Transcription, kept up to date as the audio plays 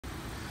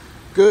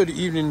Good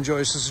evening,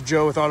 Joyce. This is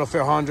Joe with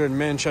Autofair Honda in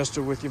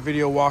Manchester with your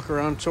video walk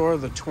around tour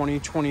of the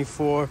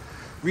 2024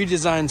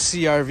 redesigned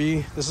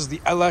CRV. This is the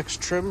LX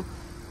trim.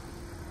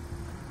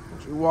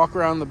 As you walk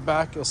around the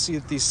back, you'll see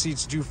that these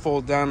seats do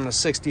fold down in a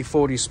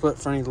 60-40 split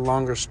for any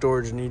longer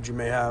storage needs you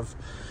may have.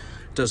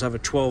 It does have a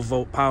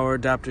 12-volt power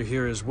adapter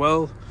here as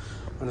well.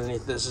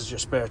 Underneath this is your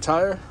spare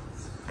tire.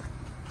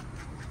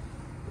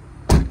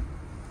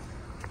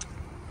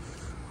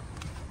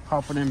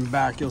 Hopping in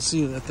back, you'll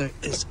see that there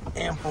is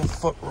ample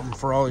footroom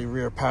for all your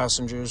rear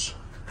passengers.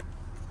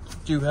 You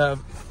do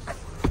have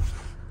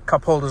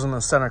cup holders in the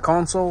center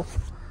console.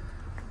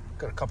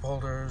 Got a cup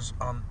holders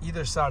on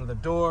either side of the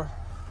door.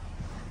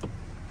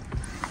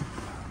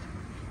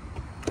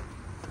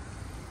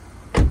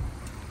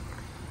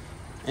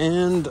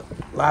 And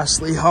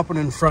lastly, hopping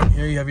in front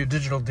here, you have your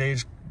digital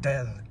gauge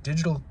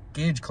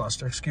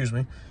cluster, excuse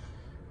me.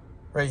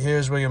 Right here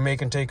is where you'll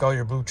make and take all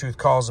your Bluetooth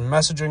calls and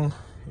messaging.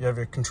 You have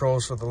your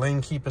controls for the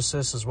lane keep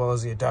assist as well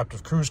as the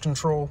adaptive cruise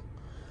control.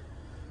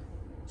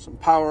 Some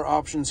power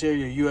options here,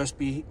 your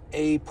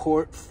USB-A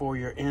port for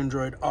your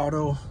Android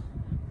Auto,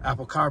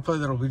 Apple CarPlay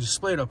that'll be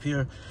displayed up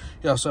here.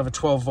 You also have a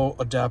 12-volt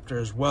adapter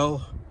as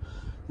well.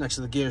 Next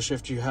to the gear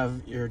shift, you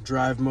have your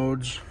drive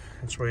modes.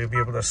 That's where you'll be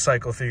able to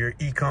cycle through your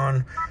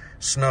Econ,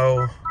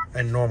 Snow,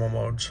 and normal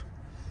modes.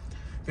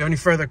 If you have any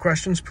further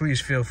questions,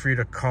 please feel free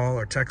to call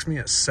or text me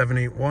at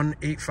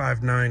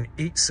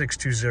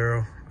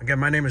 781-859-8620. Again,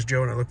 my name is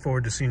Joe, and I look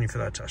forward to seeing you for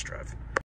that test drive.